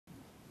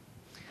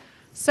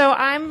So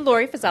I'm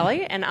Lori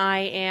Fazeli, and I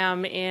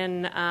am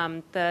in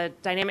the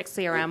Dynamic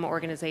CRM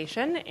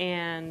organization,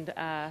 and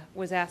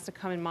was asked to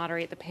come and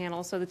moderate the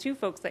panel. So the two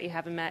folks that you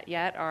haven't met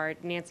yet are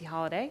Nancy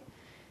Holliday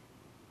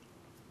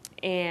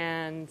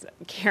and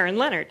Karen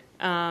Leonard.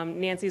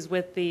 Nancy's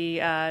with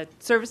the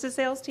services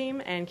sales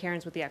team, and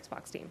Karen's with the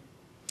Xbox team.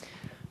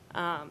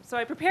 So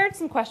I prepared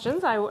some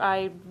questions.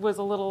 I was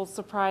a little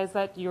surprised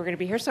that you were going to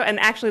be here. And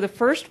actually the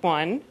first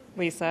one,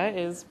 Lisa,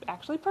 is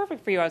actually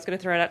perfect for you. I was going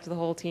to throw it out to the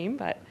whole team,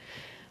 but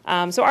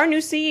so our new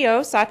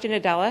CEO, Satya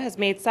Nadella, has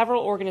made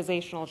several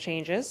organizational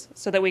changes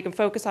so that we can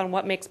focus on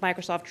what makes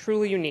Microsoft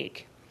truly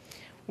unique.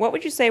 What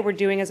would you say we're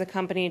doing as a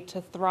company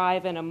to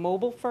thrive in a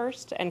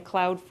mobile-first and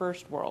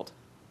cloud-first world?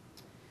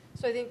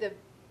 So I think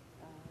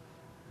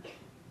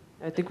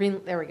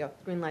there we go,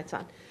 green light's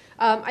on.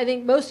 I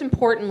think most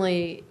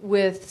importantly,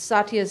 with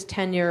Satya's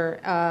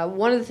tenure,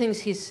 one of the things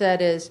he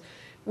said is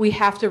we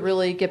have to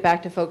really get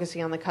back to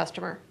focusing on the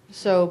customer.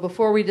 So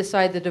before we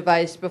decide the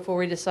device, before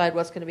we decide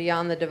what's going to be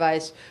on the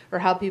device or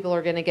how people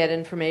are going to get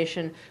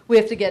information, we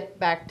have to get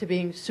back to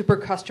being super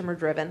customer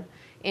driven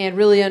and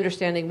really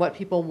understanding what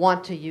people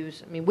want to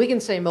use. I mean, we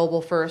can say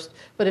mobile first,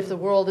 but if the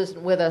world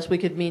isn't with us, we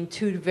could mean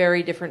two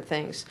very different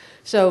things.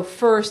 So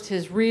first, he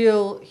has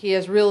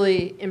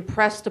really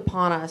impressed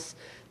upon us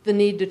the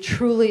need to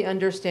truly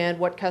understand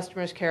what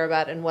customers care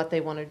about and what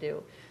they want to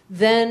do.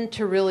 Then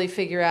to really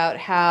figure out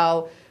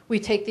how we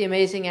take the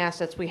amazing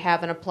assets we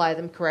have and apply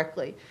them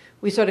correctly.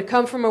 We sort of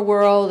come from a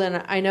world,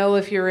 and I know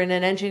if you're in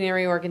an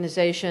engineering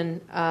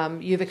organization,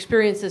 you've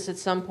experienced this at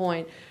some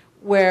point,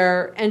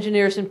 where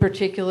engineers in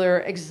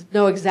particular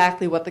know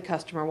exactly what the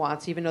customer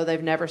wants, even though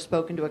they've never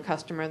spoken to a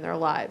customer in their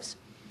lives.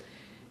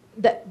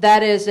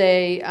 That is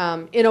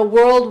in a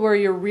world where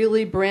you're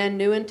really brand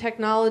new in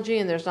technology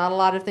and there's not a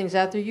lot of things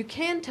out there, you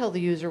can tell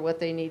the user what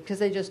they need because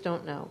they just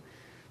don't know.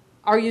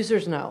 Our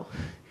users know,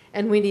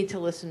 and we need to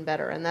listen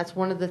better, and that's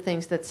one of the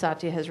things that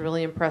Satya has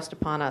really impressed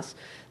upon us.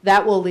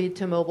 That will lead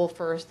to mobile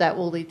first, that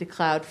will lead to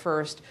cloud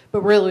first,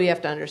 but really we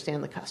have to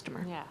understand the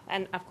customer. Yeah,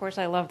 and of course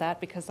I love that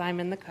because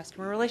I'm in the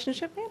customer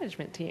relationship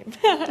management team.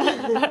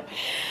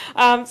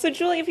 So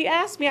Julie, if you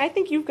ask me, I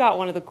think you've got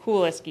one of the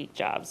coolest geek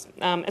jobs,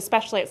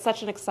 especially at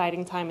such an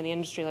exciting time in the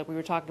industry, like we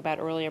were talking about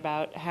earlier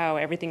about how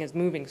everything is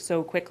moving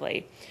so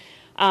quickly.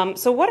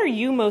 So what are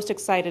you most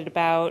excited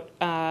about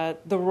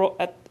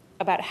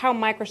about how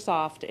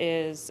Microsoft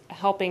is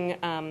helping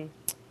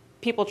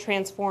people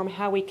transform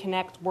how we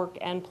connect, work,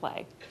 and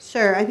play?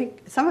 Sure. I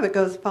think some of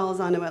it falls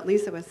on to what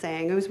Lisa was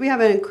saying. We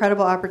have an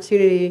incredible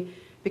opportunity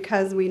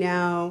because we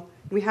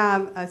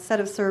have a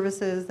set of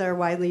services that are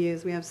widely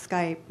used. We have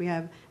Skype, we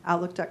have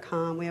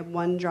Outlook.com, we have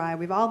OneDrive.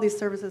 We have all these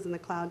services in the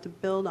cloud to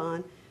build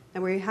on,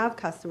 and we have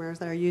customers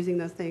that are using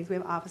those things. We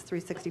have Office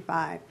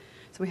 365.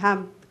 So we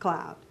have the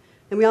cloud.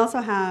 And we also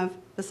have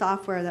the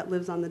software that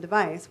lives on the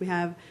device. We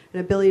have an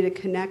ability to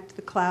connect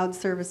the cloud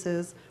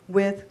services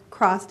with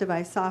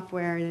cross-device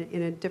software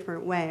in a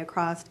different way,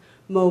 across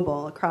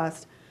mobile,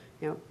 across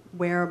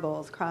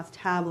wearables, across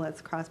tablets,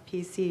 across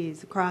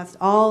PCs, across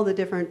all the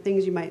different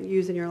things you might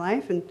use in your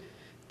life and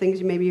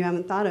things maybe you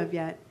haven't thought of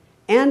yet.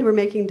 And we're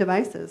making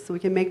devices, so we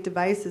can make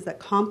devices that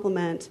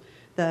complement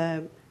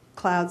the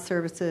cloud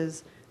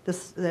services,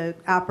 the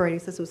operating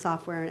system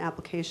software and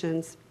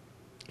applications.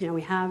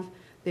 We have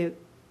the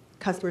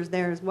customers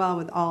there as well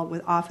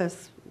with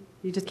Office.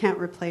 You just can't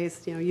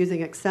replace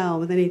using Excel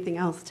with anything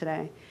else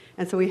today.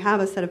 And so we have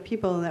a set of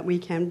people that we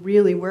can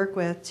really work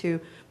with to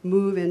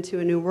move into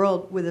a new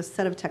world with a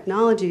set of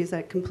technologies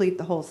that complete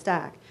the whole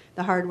stack,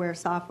 the hardware,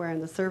 software,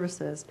 and the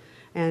services.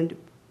 And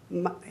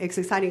it's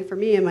exciting for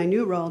me in my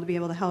new role to be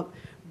able to help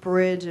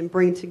bridge and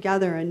bring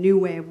together a new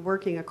way of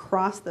working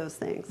across those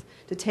things,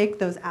 to take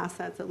those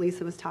assets that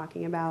Lisa was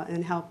talking about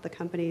and help the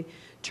company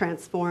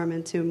transform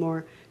into a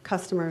more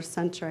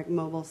customer-centric,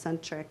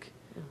 mobile-centric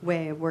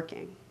way of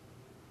working.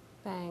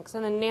 Thanks.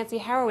 And then Nancy,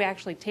 how are we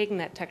actually taking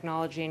that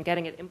technology and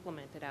getting it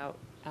implemented out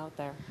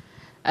there?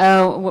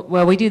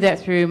 Well, we do that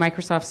through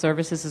Microsoft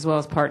services as well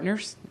as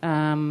partners.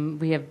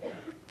 We have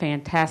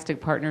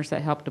fantastic partners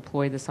that help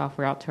deploy the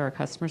software out to our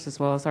customers, as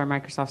well as our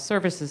Microsoft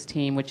services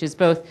team, which is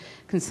both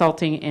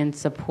consulting and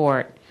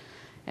support.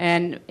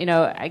 And,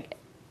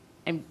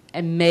 I'm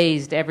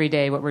amazed every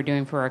day what we're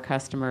doing for our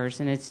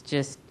customers, and it's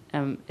just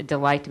a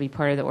delight to be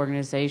part of the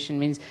organization. It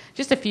means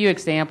just a few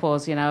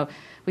examples.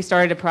 We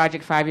started a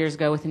project 5 years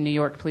ago with the New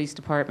York Police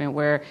Department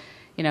where,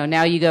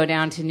 now you go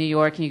down to New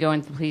York and you go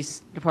into the police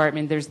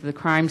department, there's the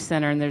crime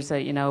center and there's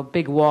a,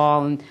 big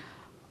wall, and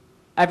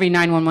every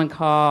 911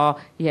 call,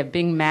 you have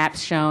big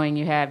maps showing,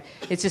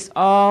 it's just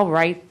all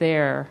right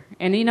there.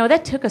 And,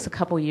 that took us a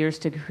couple years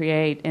to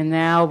create, and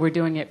now we're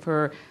doing it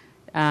for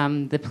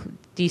the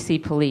D.C.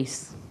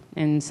 police.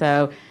 And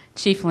so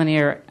Chief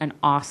Lanier, an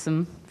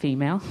awesome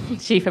female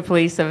chief of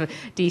police of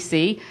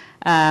D.C.,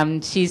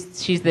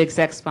 she's the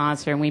exec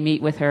sponsor, and we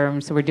meet with her,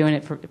 and so we're doing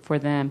it for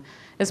them.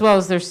 As well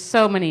as there's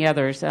so many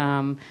others.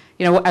 I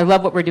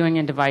love what we're doing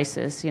in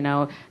devices.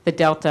 The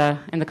Delta,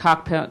 in the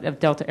cockpit of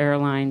Delta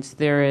Airlines,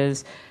 there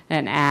is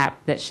an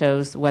app that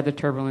shows weather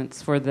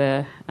turbulence for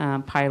the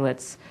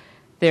pilots.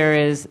 There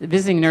is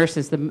visiting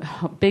nurses, the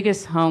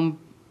biggest home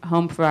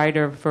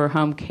provider for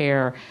home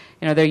care.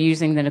 They're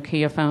using the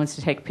Nokia phones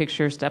to take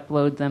pictures, to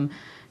upload them,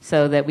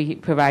 so that we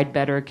provide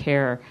better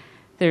care.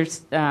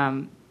 There's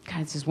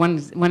it's just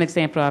one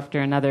example after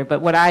another.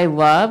 But what I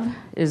love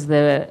is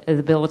the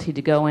ability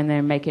to go in there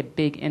and make a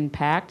big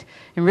impact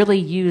and really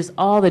use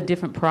all the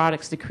different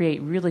products to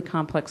create really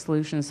complex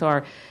solutions.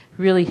 So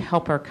really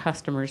help our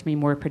customers be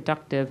more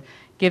productive,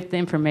 give the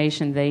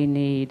information they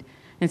need.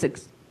 And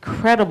it's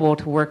incredible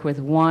to work with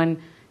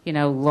one,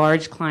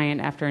 large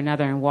client after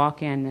another and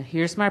walk in.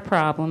 Here's my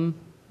problem.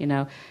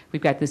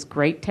 We've got this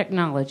great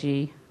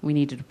technology. We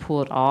need to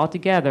pull it all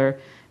together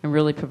and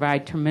really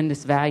provide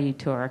tremendous value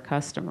to our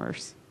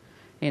customers.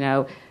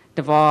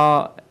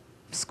 Deval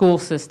school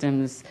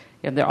systems,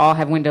 they all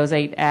have Windows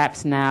 8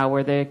 apps now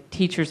where the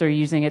teachers are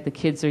using it, the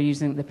kids are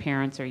using it, the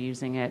parents are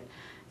using it.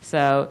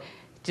 So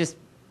just,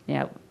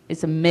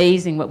 it's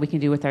amazing what we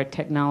can do with our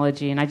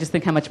technology. And I just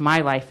think how much my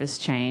life has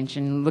changed,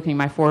 and looking at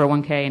my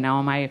 401k and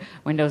all my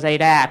Windows 8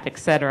 app, et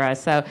cetera.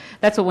 So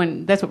that's what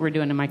we're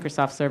doing in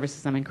Microsoft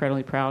Services. I'm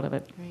incredibly proud of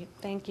it. Great,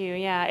 thank you.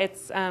 Yeah,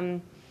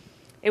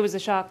 it was a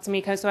shock to me,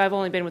 because I've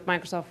only been with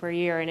Microsoft for a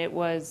year, and it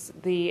was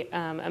the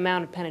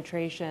amount of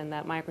penetration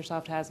that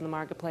Microsoft has in the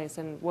marketplace,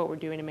 and what we're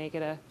doing to make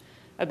it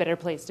a better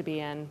place to be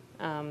in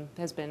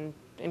has been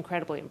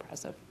incredibly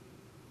impressive.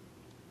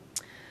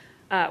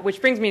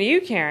 Which brings me to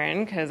you,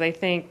 Karen, because I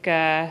think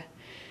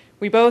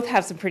we both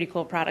have some pretty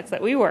cool products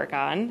that we work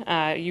on.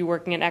 You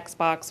working at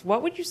Xbox,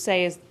 what would you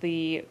say is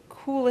the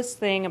coolest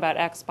thing about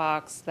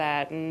Xbox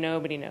that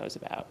nobody knows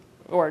about,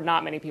 or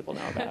not many people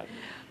know about?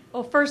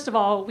 Well, first of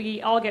all,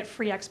 we all get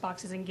free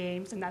Xboxes and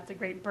games, and that's a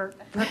great perk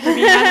for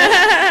being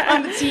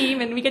on the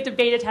team, and we get to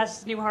beta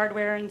test new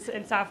hardware and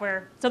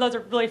software, so those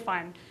are really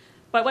fun.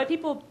 But what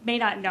people may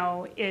not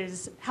know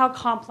is how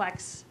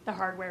complex the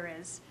hardware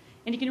is.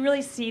 And you can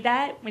really see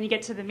that when you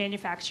get to the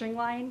manufacturing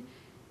line.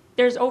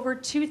 There's over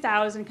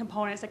 2,000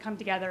 components that come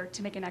together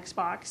to make an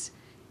Xbox,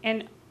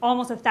 and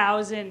almost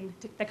 1,000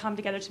 that come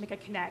together to make a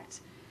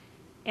Kinect.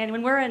 And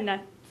when we're in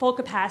a full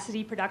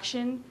capacity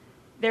production,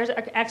 there's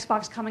an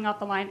Xbox coming off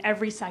the line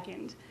every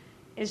second.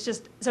 It's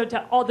just, so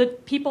to all the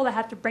people that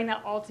have to bring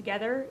that all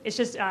together, it's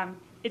just,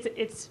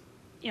 it's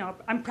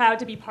I'm proud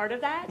to be part of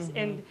that,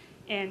 and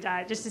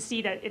just to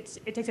see that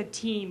it takes a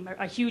team,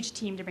 a huge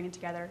team, to bring it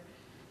together.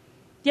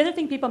 The other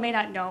thing people may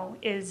not know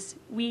is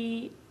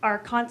we are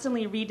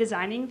constantly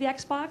redesigning the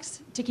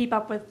Xbox to keep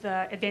up with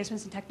the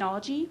advancements in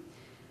technology.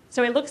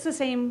 So it looks the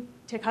same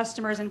to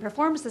customers and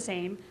performs the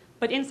same,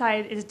 but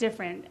inside is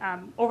different.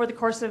 Over the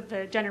course of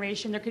the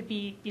generation, there could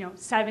be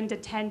 7 to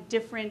 10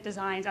 different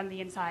designs on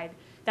the inside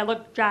that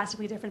look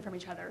drastically different from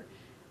each other.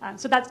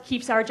 So that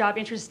keeps our job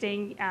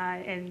interesting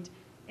and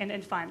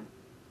fun.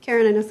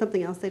 Karen, I know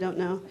something else they don't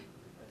know.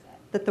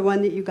 That the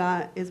one that you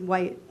got is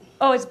white.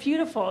 Oh, it's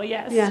beautiful,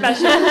 yes, yeah.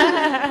 Special.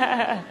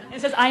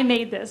 It says, I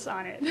made this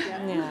on it.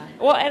 Yeah.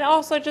 Well, and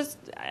also just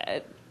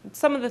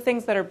some of the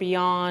things that are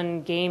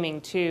beyond gaming,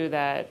 too,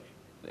 that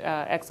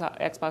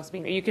Xbox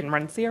being, you can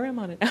run CRM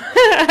on it.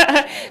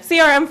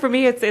 CRM, for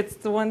me, it's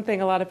the one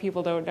thing a lot of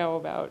people don't know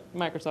about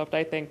Microsoft,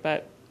 I think,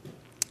 but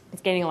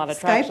it's gaining a lot of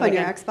traction. Skype on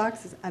your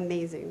Xbox is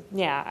amazing.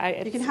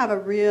 Yeah. You can have a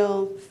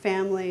real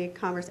family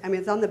conversation. I mean,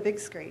 it's on the big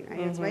screen,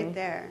 right? It's right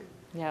there.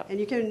 Yep. And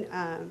you can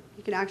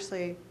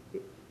actually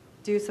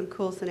do some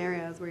cool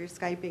scenarios where you're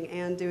Skyping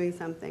and doing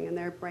something, and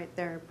they're right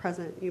there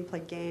present. You can play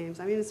games.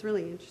 I mean, it's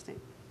really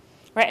interesting.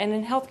 Right, and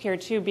in healthcare,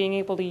 too, being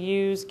able to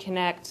use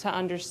Connect to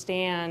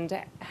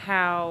understand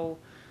how,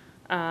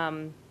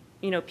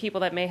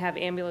 people that may have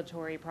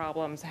ambulatory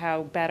problems,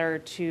 how better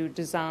to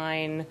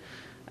design,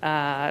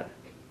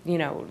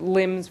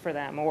 limbs for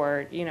them,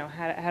 or,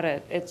 how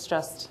to, it's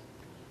just,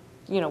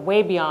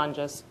 way beyond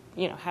just,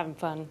 having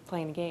fun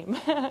playing a game.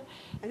 I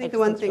think the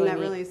one thing that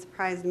really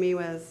surprised me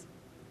was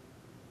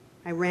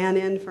I ran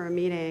in for a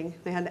meeting.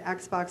 They had the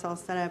Xbox all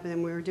set up, and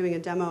then we were doing a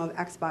demo of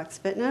Xbox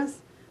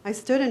Fitness. I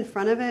stood in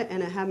front of it,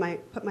 and it had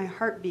put my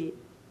heartbeat.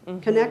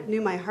 Connect knew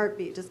my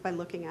heartbeat just by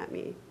looking at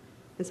me.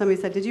 And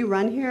somebody said, "Did you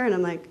run here?" And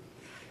I'm like,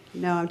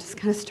 "No, I'm just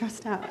kind of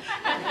stressed out."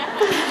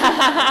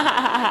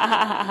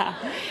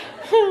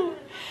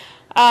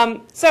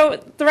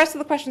 So the rest of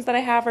the questions that I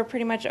have are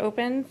pretty much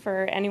open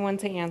for anyone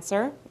to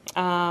answer.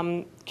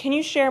 Can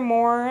you share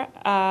more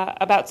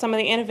about some of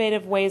the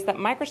innovative ways that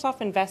Microsoft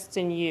invests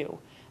in you,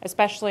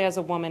 especially as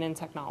a woman in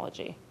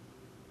technology?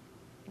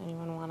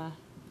 Anyone want to?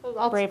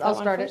 I'll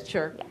start it,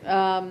 sure.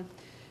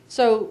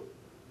 So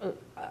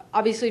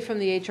obviously from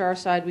the HR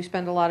side, we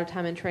spend a lot of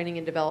time in training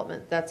and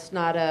development. That's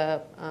not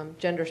a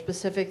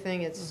gender-specific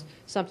thing. It's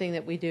something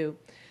that we do.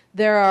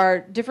 There are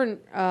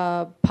different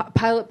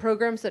pilot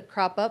programs that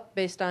crop up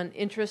based on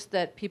interests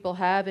that people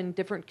have in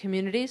different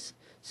communities.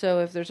 So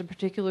if there's a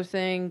particular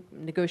thing,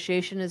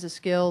 negotiation is a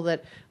skill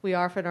that we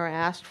often are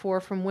asked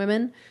for from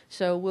women.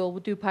 So we'll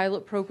do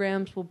pilot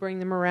programs, we'll bring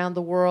them around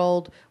the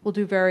world, we'll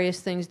do various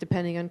things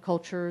depending on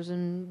cultures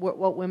and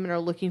what women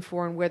are looking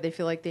for and where they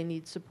feel like they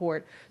need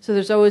support. So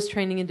there's always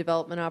training and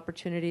development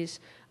opportunities.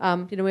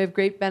 We have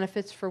great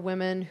benefits for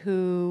women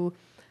who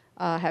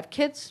have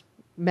kids.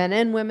 men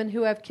and women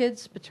who have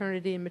kids,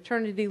 paternity and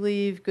maternity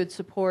leave, good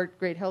support,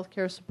 great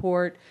healthcare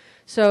support.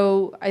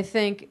 So I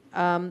think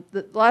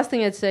the last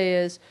thing I'd say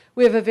is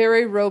we have a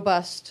very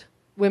robust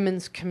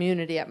women's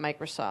community at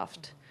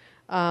Microsoft.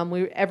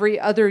 Every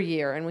other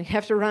year, and we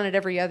have to run it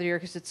every other year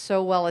because it's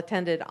so well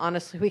attended.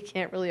 Honestly, we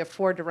can't really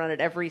afford to run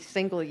it every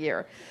single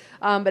year.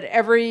 But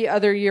every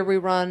other year we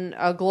run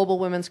a global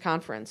women's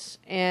conference,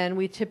 and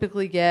we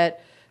typically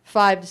get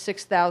 5,000 to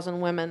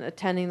 6,000 women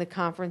attending the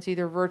conference,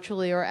 either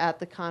virtually or at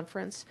the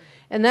conference.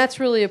 And that's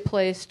really a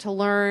place to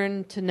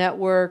learn, to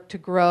network, to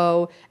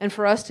grow, and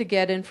for us to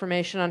get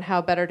information on how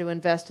better to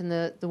invest in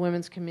the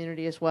women's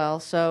community as well.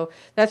 So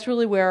that's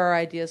really where our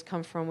ideas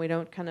come from. We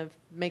don't kind of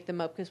make them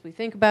up because we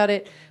think about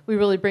it. We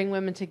really bring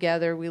women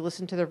together, we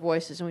listen to their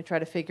voices, and we try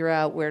to figure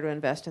out where to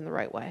invest in the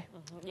right way.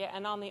 Mm-hmm. Yeah,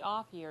 and on the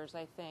off years,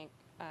 I think,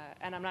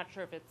 and I'm not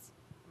sure if it's,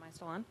 am I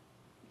still on?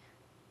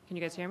 Can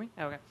you guys hear me?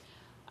 Oh, okay.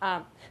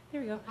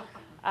 There we go.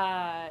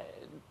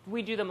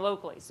 We do them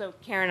locally. So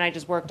Karen and I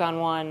just worked on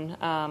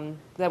one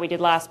that we did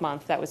last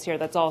month that was here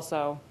that's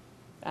also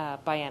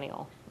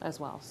biennial as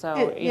well.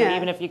 So you know,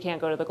 even if you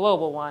can't go to the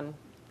global one,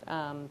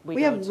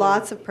 we have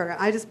lots of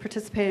programs. I just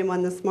participated in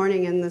one this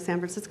morning in the San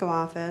Francisco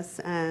office,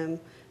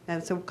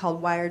 that's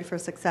called Wired for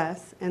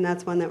Success, and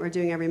that's one that we're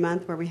doing every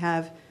month where we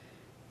have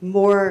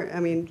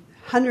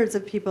hundreds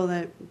of people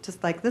that,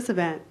 just like this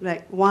event,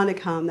 that want to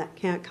come, that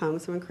can't come.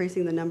 So we're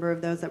increasing the number of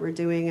those that we're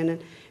doing,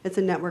 and it's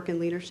a network and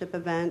leadership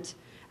event.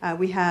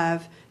 We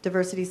have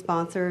diversity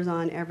sponsors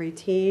on every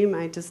team.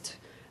 I just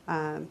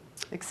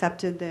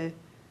accepted the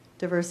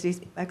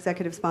diversity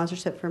executive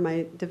sponsorship for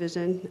my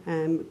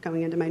division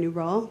going into my new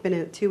role. Been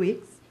in it 2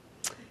 weeks.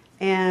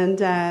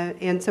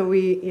 And so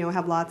we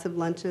have lots of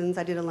luncheons.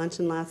 I did a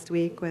luncheon last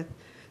week with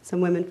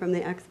some women from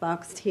the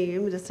Xbox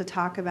team just to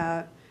talk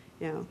about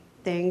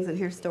things and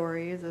hear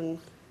stories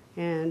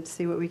and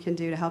see what we can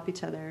do to help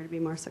each other to be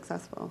more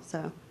successful.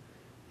 So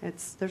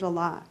there's a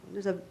lot.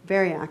 There's a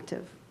very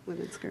active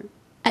women's group.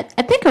 I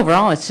think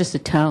overall it's just a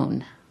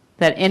tone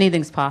that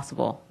anything's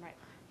possible. Right.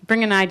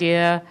 Bring an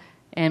idea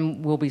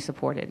and we'll be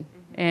supported.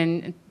 Mm-hmm.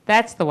 And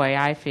that's the way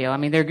I feel. I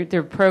mean,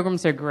 their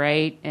programs are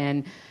great,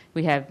 and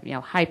we have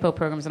hypo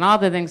programs and all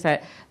the things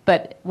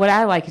but what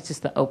I like is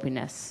just the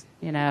openness.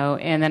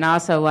 And then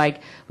also,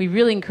 we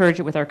really encourage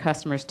it with our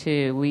customers,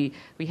 too. We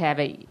have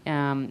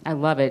I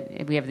love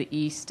it, we have the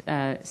East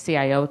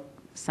CIO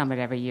Summit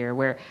every year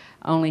where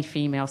only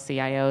female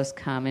CIOs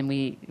come, and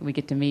we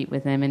get to meet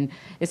with them. And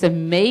it's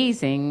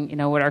amazing,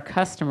 what our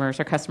customers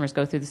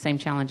go through the same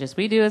challenges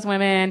we do as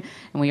women,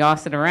 and we all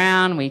sit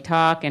around, we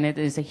talk, and it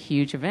is a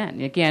huge event.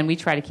 And again, we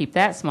try to keep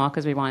that small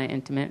because we want it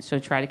intimate, so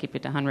try to keep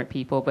it to 100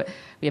 people, but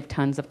we have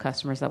tons of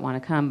customers that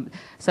want to come.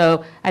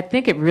 So I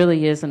think it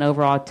really is an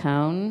overall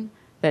tone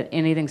that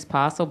anything's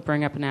possible.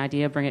 Bring up an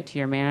idea, bring it to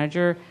your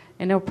manager,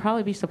 and they'll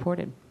probably be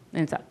supported.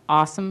 And it's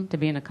awesome to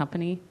be in a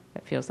company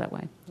that feels that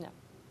way.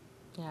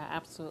 Yeah,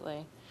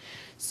 absolutely.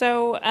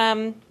 So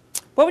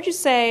what would you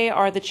say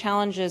are the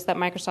challenges that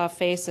Microsoft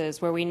faces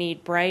where we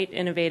need bright,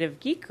 innovative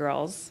geek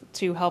girls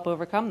to help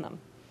overcome them?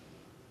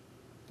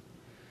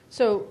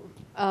 So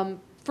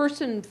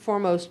first and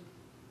foremost,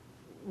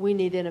 we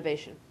need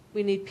innovation.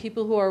 We need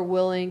people who are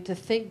willing to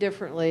think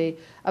differently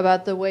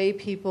about the way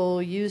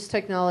people use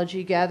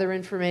technology, gather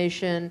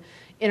information,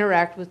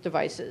 interact with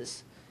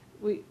devices.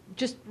 We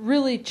just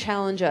really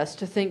challenge us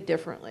to think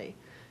differently.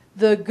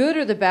 The good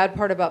or the bad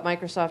part about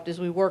Microsoft is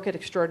we work at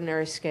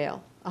extraordinary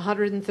scale.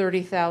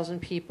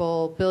 130,000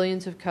 people,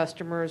 billions of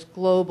customers,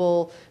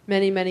 global,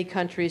 many, many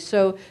countries.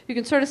 So you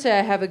can sort of say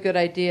I have a good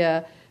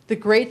idea. The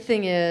great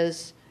thing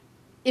is,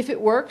 if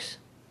it works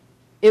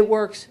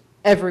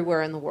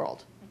everywhere in the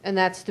world. And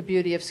that's the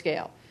beauty of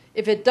scale.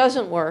 If it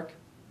doesn't work,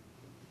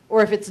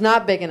 or if it's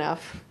not big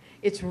enough,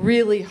 it's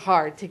really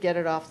hard to get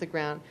it off the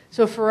ground.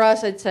 So for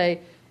us, I'd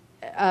say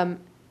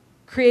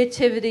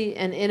creativity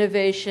and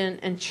innovation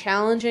and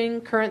challenging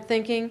current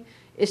thinking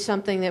is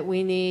something that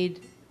we need.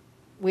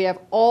 We have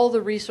all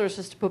the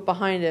resources to put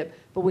behind it,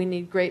 but we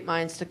need great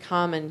minds to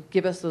come and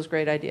give us those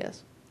great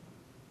ideas.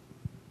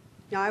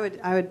 Yeah,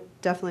 I would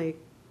definitely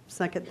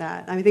second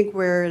that. I think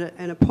we're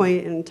at a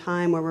point in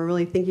time where we're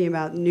really thinking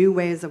about new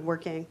ways of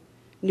working,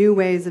 new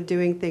ways of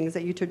doing things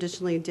that you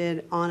traditionally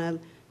did on a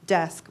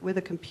desk with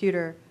a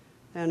computer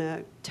and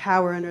a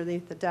tower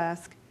underneath the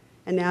desk.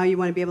 And now you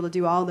want to be able to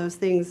do all those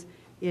things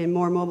in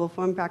more mobile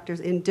form factors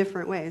in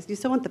different ways. You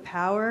still want the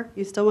power,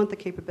 you still want the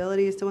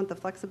capability, you still want the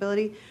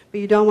flexibility, but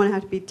you don't want to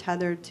have to be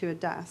tethered to a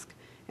desk.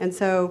 And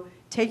so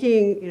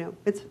taking,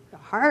 it's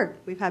hard.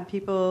 We've had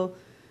people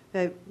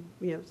that,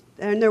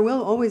 and there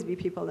will always be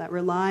people that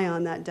rely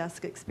on that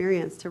desk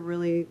experience to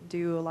really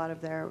do a lot of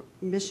their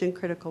mission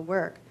critical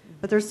work.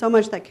 But there's so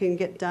much that can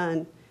get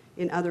done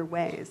in other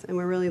ways. And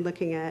we're really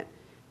looking at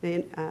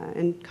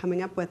and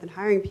coming up with and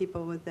hiring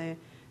people with the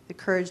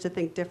courage to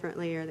think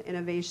differently, or the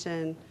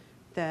innovation,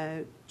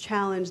 the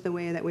challenge the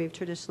way that we've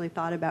traditionally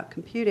thought about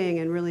computing,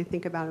 and really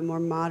think about a more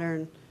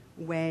modern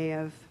way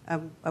of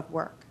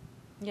work.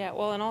 Yeah,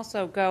 well, and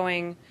also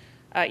going,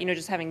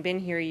 just having been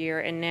here a year,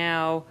 and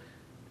now,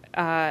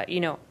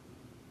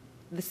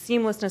 the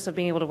seamlessness of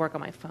being able to work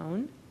on my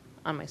phone,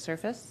 on my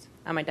Surface,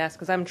 on my desk,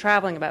 because I'm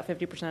traveling about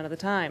 50% of the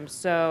time.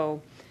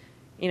 So,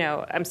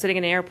 I'm sitting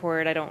in an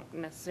airport. I don't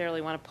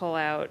necessarily want to pull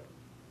out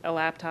a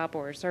laptop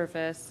or a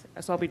Surface,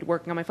 so I'll be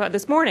working on my phone.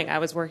 This morning, I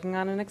was working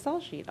on an Excel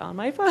sheet on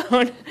my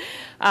phone,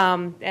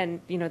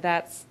 and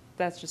that's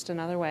just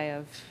another way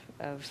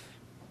of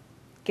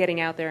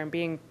getting out there and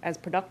being as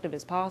productive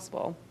as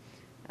possible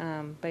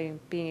by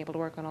being able to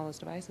work on all those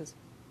devices.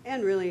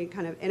 And really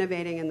kind of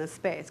innovating in this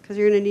space, because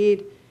you're going to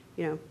need,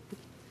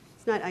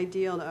 it's not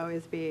ideal to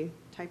always be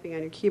typing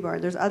on your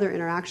keyboard. There's other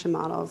interaction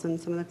models, and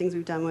some of the things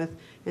we've done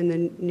in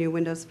the new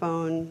Windows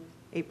Phone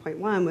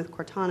 8.1 with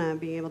Cortana,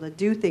 being able to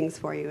do things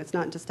for you. It's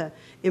not just a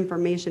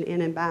information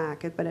in and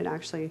back, but it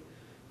actually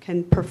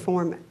can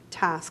perform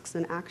tasks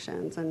and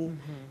actions. And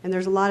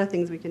there's a lot of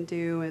things we can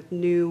do with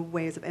new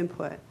ways of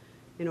input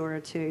in order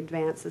to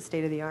advance the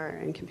state of the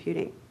art in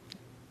computing.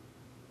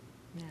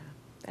 Yeah.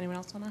 Anyone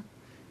else want to?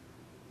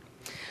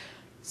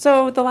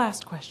 So the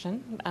last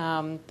question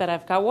that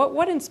I've got,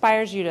 what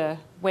inspires you to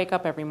wake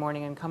up every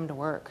morning and come to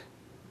work?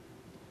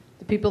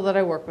 The people that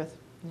I work with.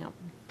 Yep.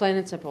 Plain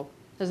and simple.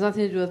 It has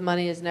nothing to do with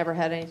money. It's never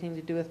had anything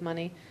to do with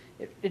money.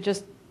 It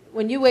just,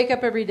 when you wake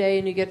up every day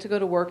and you get to go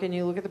to work and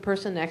you look at the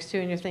person next to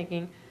you and you're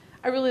thinking,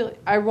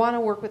 I want to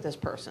work with this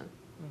person.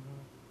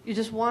 You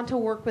just want to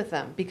work with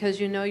them because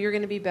you know you're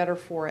going to be better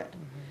for it.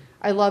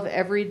 I love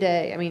every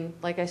day. I mean,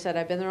 like I said,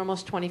 I've been there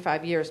almost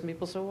 25 years. And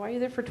people say, why are you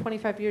there for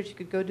 25 years? You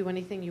could go do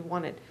anything you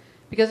wanted.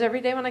 Because every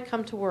day when I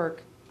come to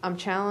work, I'm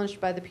challenged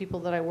by the people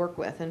that I work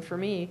with. And for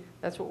me,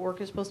 that's what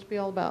work is supposed to be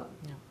all about.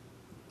 Yeah.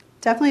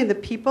 Definitely the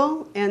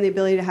people and the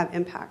ability to have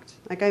impact.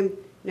 Like in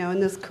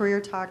this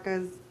career talk I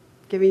was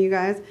giving you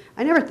guys,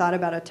 I never thought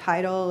about a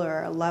title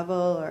or a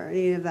level or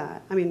any of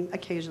that. I mean,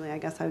 occasionally I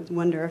guess I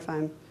wonder if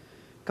I'm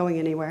going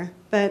anywhere.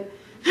 But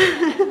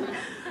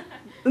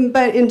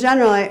but in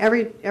general,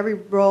 every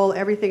role,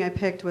 everything I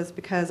picked was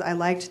because I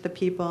liked the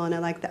people and I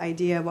liked the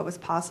idea of what was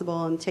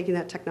possible and taking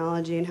that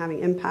technology and having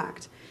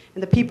impact.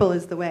 And the people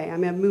is the way. I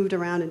mean, I've moved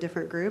around in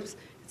different groups.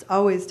 It's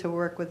always to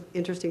work with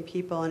interesting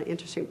people and an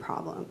interesting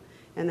problem.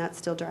 And that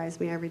still drives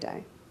me every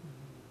day.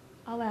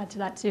 I'll add to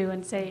that too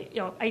and say,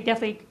 I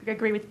definitely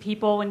agree with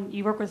people. When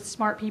you work with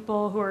smart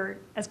people who are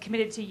as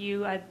committed to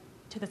you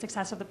to the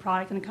success of the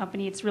product and the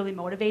company, it's really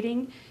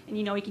motivating, and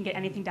you can get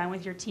anything done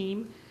with your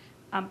team.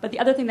 But the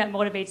other thing that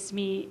motivates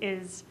me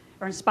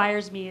or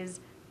inspires me is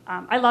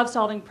I love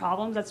solving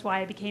problems. That's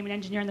why I became an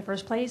engineer in the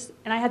first place,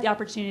 and I had the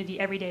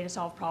opportunity every day to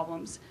solve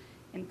problems,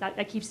 and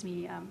that keeps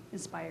me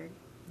inspired.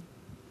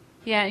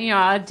 Yeah,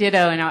 I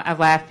ditto, and I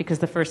laughed because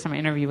the first time I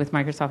interviewed with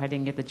Microsoft, I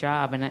didn't get the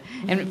job, and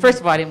first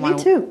of all, I didn't want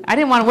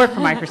to work for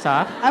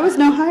Microsoft. I was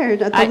no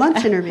hired at the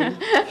lunch interview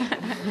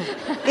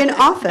in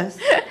office.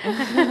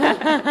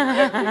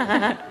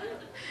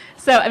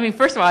 So,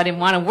 first of all, I didn't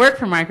want to work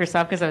for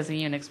Microsoft because I was a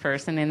Unix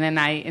person, and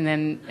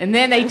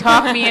then they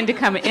talked me into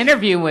come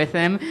interview with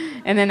them,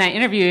 and then I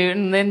interviewed,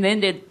 and then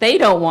they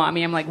don't want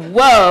me. I'm like,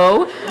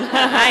 whoa,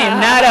 I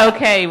am not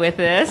okay with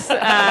this.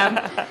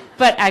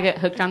 But I got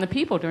hooked on the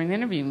people during the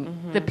interview.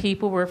 The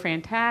people were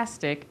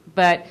fantastic.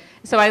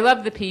 So I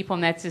love the people,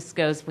 and that just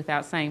goes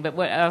without saying. But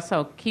what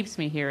also keeps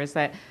me here is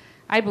that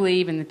I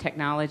believe in the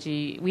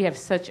technology. We have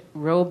such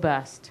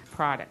robust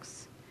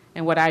products.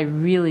 And what I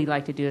really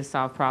like to do is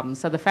solve problems.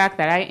 So the fact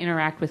that I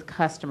interact with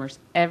customers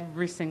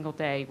every single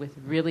day with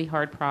really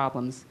hard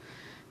problems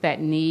that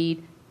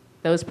need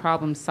those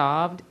problems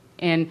solved,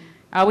 and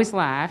I always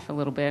laugh a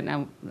little bit,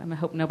 and I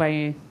hope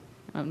none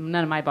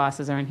of my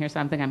bosses are in here,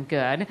 so I think I'm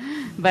good.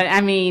 But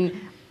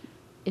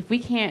if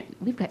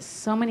we've got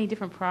so many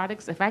different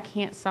products, if I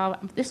can't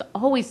solve, there's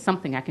always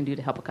something I can do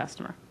to help a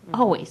customer.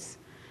 Always.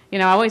 I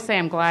always say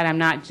I'm glad I'm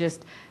not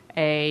just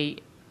a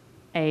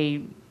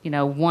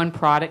one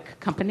product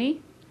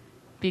company,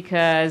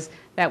 because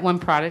that one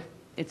product,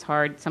 it's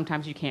hard.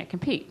 Sometimes you can't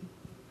compete.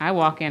 I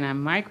walk in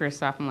on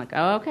Microsoft, I'm like,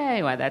 oh,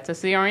 okay, well, that's a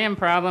CRM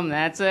problem,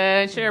 that's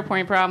a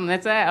SharePoint problem,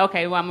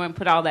 okay, well, I'm going to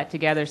put all that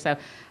together. So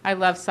I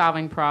love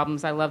solving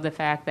problems. I love the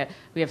fact that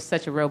we have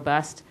such a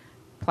robust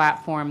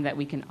platform that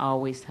we can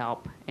always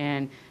help.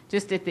 And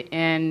just at the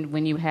end,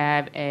 when you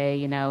have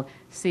a,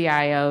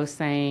 CIO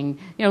saying,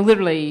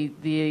 literally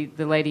the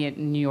lady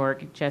in New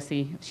York,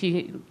 Jessie,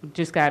 she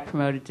just got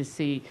promoted to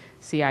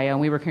CIO, and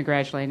we were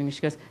congratulating her.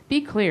 She goes, be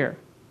clear,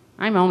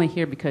 I'm only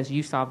here because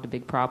you solved a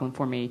big problem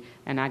for me,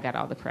 and I got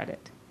all the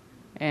credit.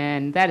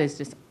 And that is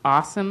just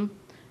awesome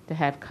to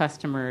have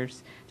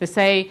customers,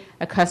 a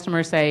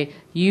customer say,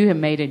 you have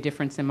made a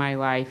difference in my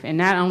life. And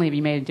not only have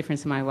you made a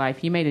difference in my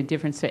life, you made a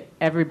difference to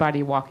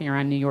everybody walking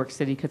around New York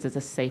City because it's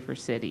a safer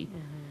city.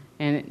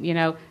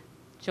 And,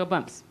 chill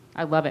bumps.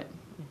 I love it.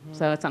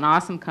 So it's an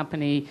awesome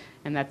company,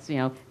 and that's,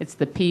 it's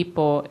the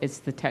people, it's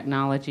the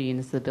technology, and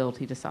it's the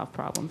ability to solve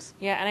problems.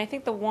 Yeah, and I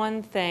think the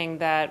one thing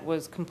that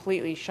was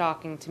completely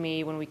shocking to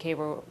me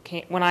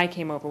when I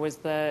came over was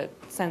the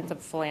sense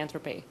of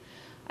philanthropy.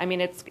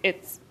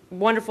 It's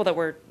wonderful that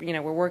we're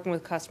working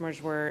with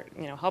customers, we're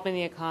helping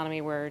the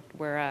economy, we're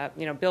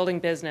building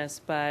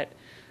business, but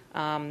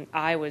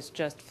I was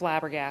just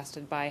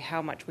flabbergasted by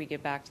how much we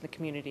give back to the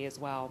community as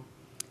well.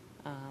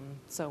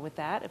 So with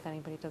that, if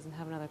anybody doesn't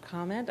have another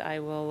comment, I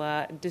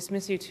will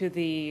dismiss you to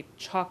the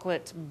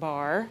chocolate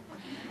bar.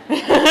 Karen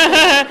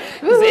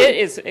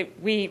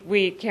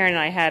and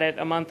I had it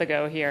a month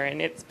ago here,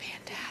 and it's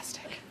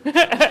fantastic.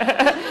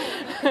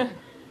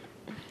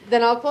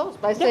 Then I'll close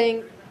by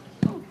saying,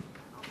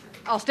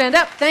 I'll stand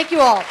up. Thank you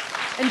all.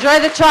 Enjoy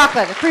the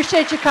chocolate.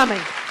 Appreciate you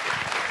coming.